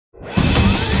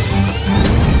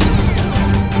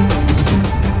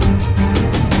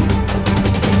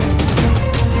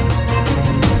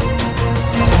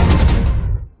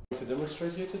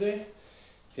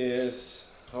is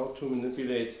how to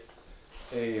manipulate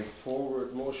a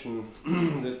forward motion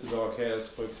that the dog has,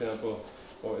 for example,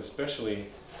 or especially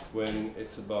when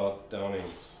it's about downing.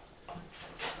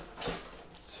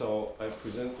 So I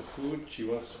present the food, she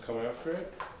wants to come after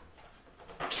it,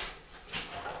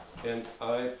 and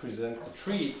I present the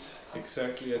treat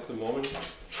exactly at the moment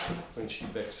when she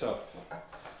backs up.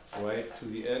 Right to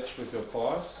the edge with your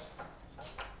paws.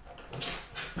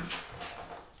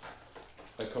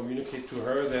 I communicate to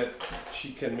her that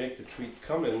she can make the treat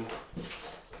come in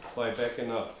by backing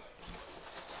up.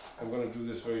 I'm going to do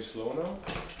this very slow now.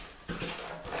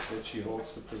 That she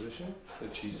holds the position,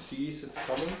 that she sees it's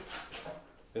coming,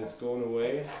 and it's going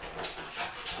away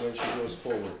when she goes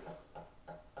forward.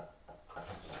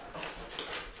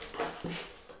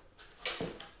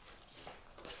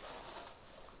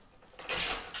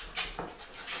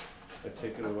 I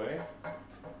take it away.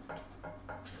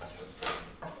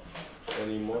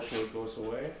 Any motion, it goes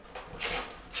away.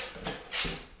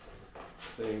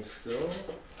 Staying still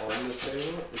on the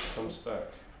table, it comes back.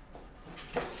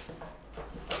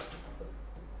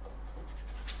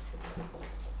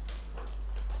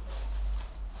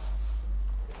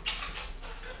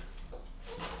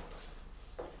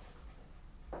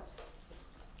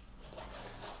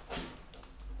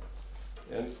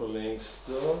 And for laying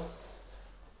still,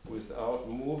 without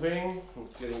moving,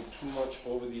 not getting too much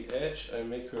over the edge, I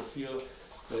make her feel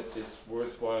that it's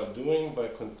worthwhile doing by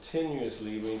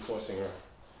continuously reinforcing her.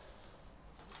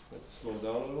 Let's slow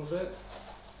down a little bit.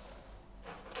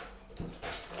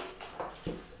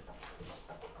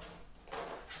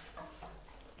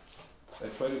 I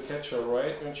try to catch her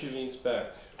right when she leans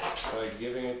back by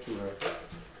giving it to her.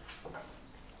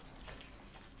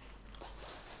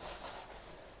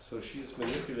 So she's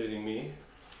manipulating me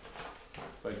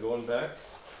by going back,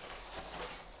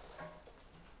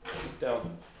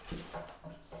 down.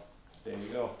 There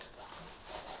you go.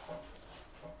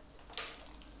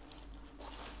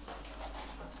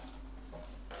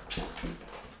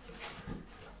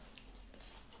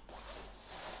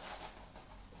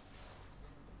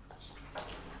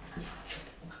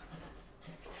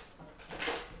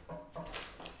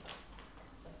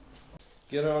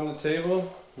 Get her on the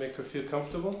table, make her feel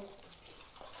comfortable.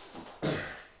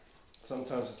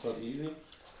 Sometimes it's not easy,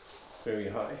 it's very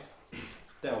high.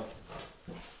 Down.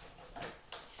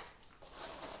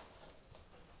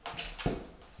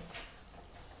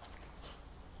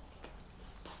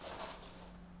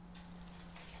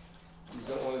 You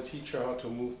don't want to teach her how to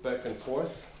move back and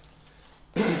forth.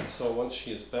 So once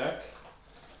she is back,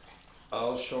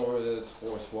 I'll show her that it's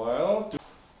worthwhile.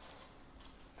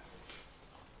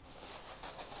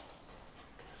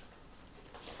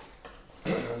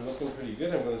 I'm looking pretty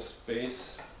good. I'm going to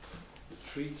space the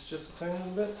treats just a tiny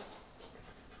little bit.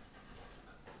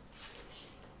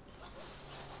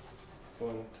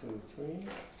 1, 2, 3.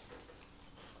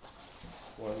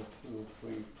 1, 2,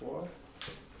 3, 4.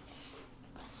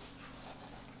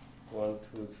 1,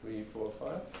 2, 3, 4,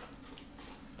 5.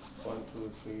 1,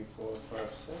 2, 3, 4, 5,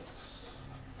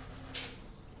 6.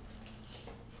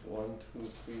 1,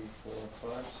 2, 3,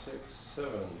 4, 5, 6, 7.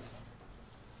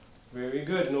 Very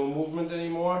good. No movement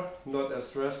anymore. Not as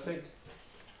drastic.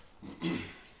 And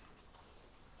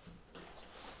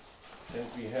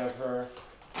we have her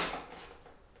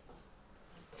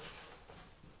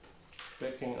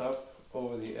backing up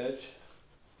over the edge,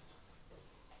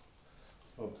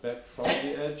 or back from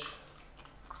the edge.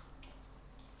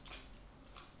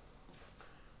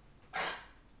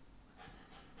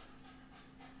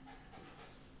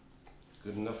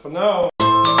 Good enough for now.